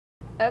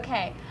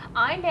Okay,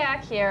 I'm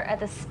back here at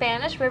the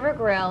Spanish River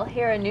Grill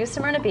here in New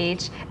Smyrna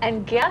Beach,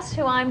 and guess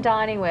who I'm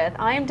dining with?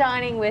 I'm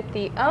dining with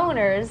the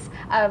owners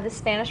of the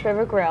Spanish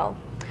River Grill.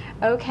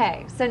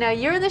 Okay, so now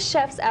you're in the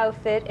chef's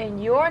outfit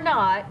and you're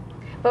not,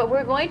 but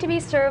we're going to be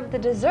served the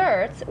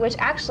desserts, which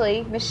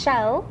actually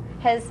Michelle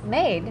has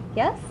made,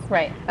 yes?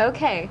 Right.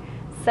 Okay,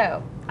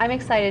 so I'm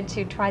excited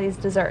to try these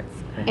desserts.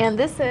 And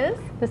this is?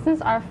 This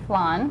is our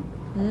flan.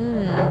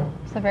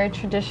 It's a very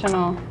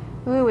traditional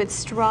Ooh, it's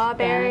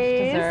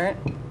strawberries. Spanish dessert.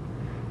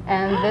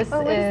 And this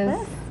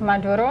is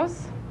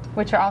maduros,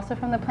 which are also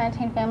from the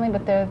plantain family,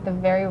 but they're the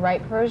very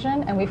ripe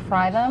version, and we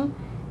fry them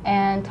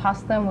and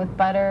toss them with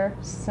butter,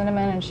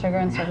 cinnamon, and sugar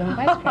and serve them with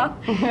ice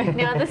cream.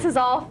 Now this is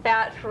all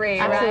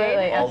fat-free, right?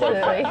 Absolutely,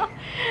 absolutely.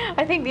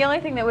 I think the only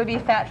thing that would be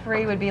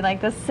fat-free would be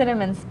like the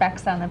cinnamon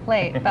specks on the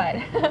plate, but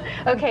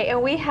okay,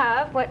 and we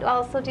have, what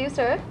also do you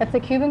serve? That's a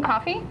Cuban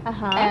coffee,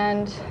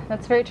 and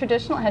that's very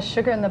traditional. It has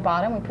sugar in the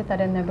bottom. We put that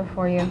in there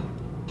before you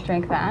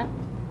drink that.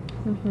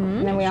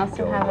 And then we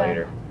also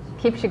have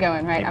keeps you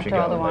going, right, after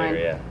all the wine.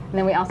 Later, yeah. And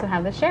then we also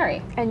have the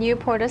sherry. And you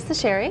poured us the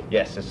sherry?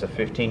 Yes, it's a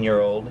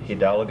 15-year-old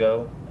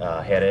Hidalgo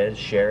Jerez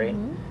sherry,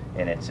 and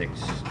it's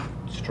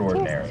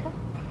extraordinary.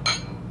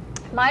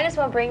 Might as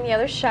well bring the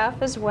other chef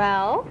as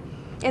well.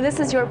 And this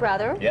is your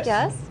brother?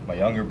 Yes, my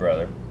younger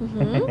brother.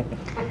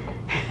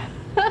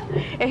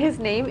 And his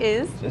name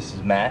is? This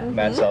is Matt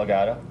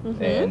Salgado,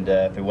 and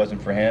if it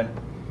wasn't for him,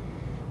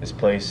 this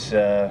place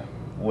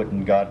wouldn't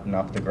have gotten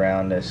off the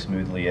ground as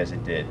smoothly as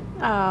it did.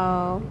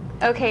 Oh,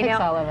 okay.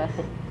 It's all of us.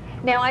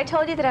 Now, I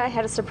told you that I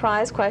had a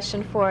surprise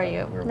question for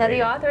you. Now,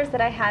 the authors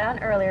that I had on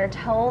earlier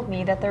told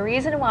me that the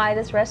reason why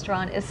this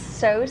restaurant is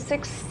so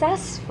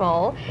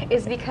successful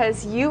is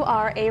because you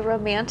are a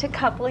romantic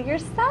couple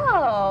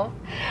yourself.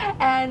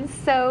 And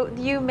so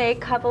you make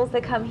couples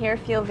that come here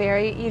feel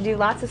you do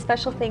lots of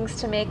special things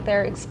to make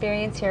their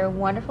experience here a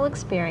wonderful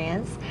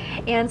experience.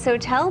 And so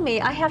tell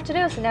me, I have to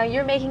know, so now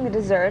you're making the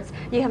desserts.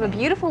 You have a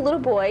beautiful little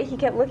boy. He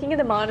kept looking at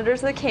the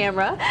monitors of the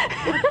camera.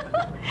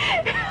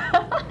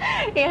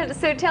 And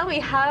so tell me,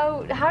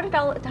 how did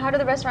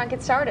the restaurant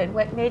get started?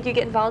 What made you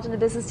get involved in the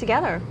business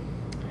together?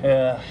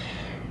 It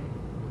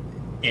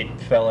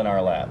fell in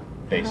our lap,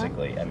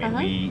 basically. I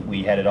mean,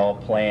 we had it all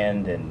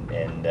planned,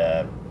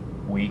 and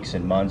weeks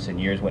and months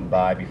and years went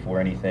by before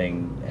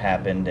anything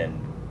happened, and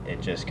it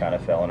just kind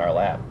of fell in our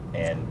lap.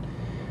 And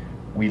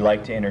we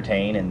like to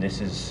entertain, and this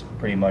is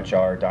pretty much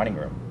our dining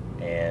room,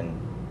 and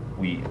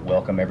we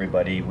welcome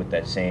everybody with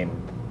that same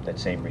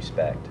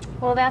respect.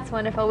 Well, that's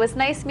wonderful. It was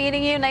nice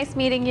meeting you. Nice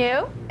meeting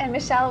you. And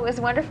Michelle, it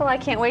was wonderful. I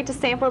can't wait to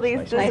sample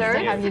these desserts. Nice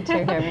to have you too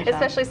here, Michelle.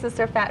 Especially since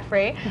they're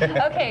fat-free.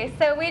 Okay,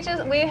 so we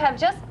have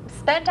just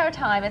spent our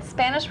time at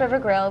Spanish River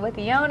Grill with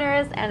the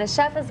owners and a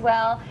chef as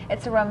well.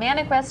 It's a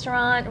romantic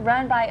restaurant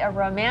run by a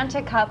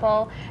romantic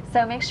couple.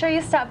 So make sure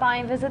you stop by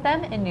and visit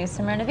them in New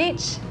Smyrna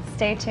Beach.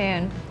 Stay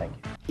tuned. Thank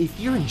you. If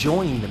you're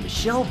enjoying the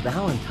Michelle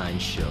Valentine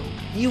show,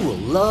 you will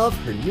love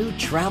her new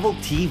travel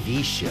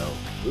TV show,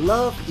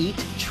 Love,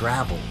 Eat,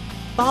 Travel.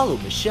 Follow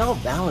Michelle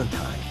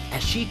Valentine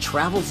as she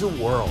travels the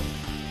world,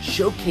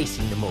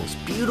 showcasing the most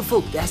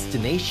beautiful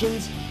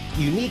destinations,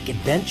 unique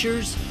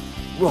adventures,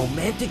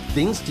 romantic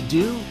things to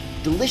do,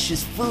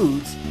 delicious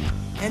foods,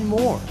 and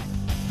more.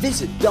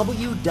 Visit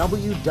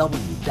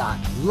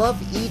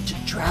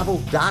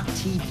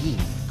www.loveeattravel.tv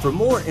for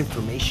more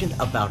information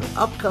about an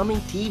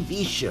upcoming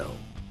TV show.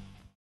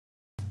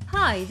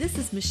 Hi, this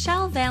is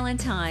Michelle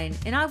Valentine,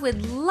 and I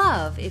would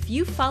love if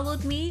you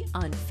followed me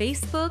on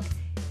Facebook,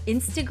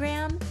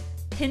 Instagram,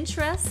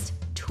 Pinterest,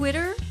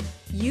 Twitter,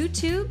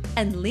 YouTube,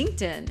 and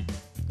LinkedIn.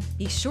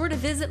 Be sure to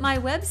visit my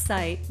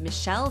website,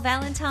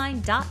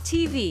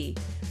 michellevalentine.tv,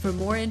 for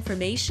more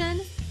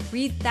information,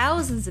 read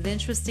thousands of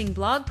interesting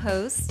blog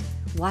posts,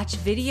 watch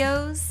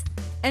videos,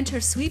 enter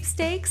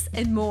sweepstakes,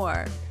 and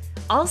more.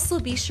 Also,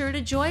 be sure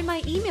to join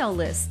my email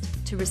list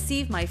to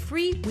receive my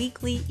free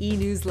weekly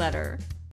e-newsletter.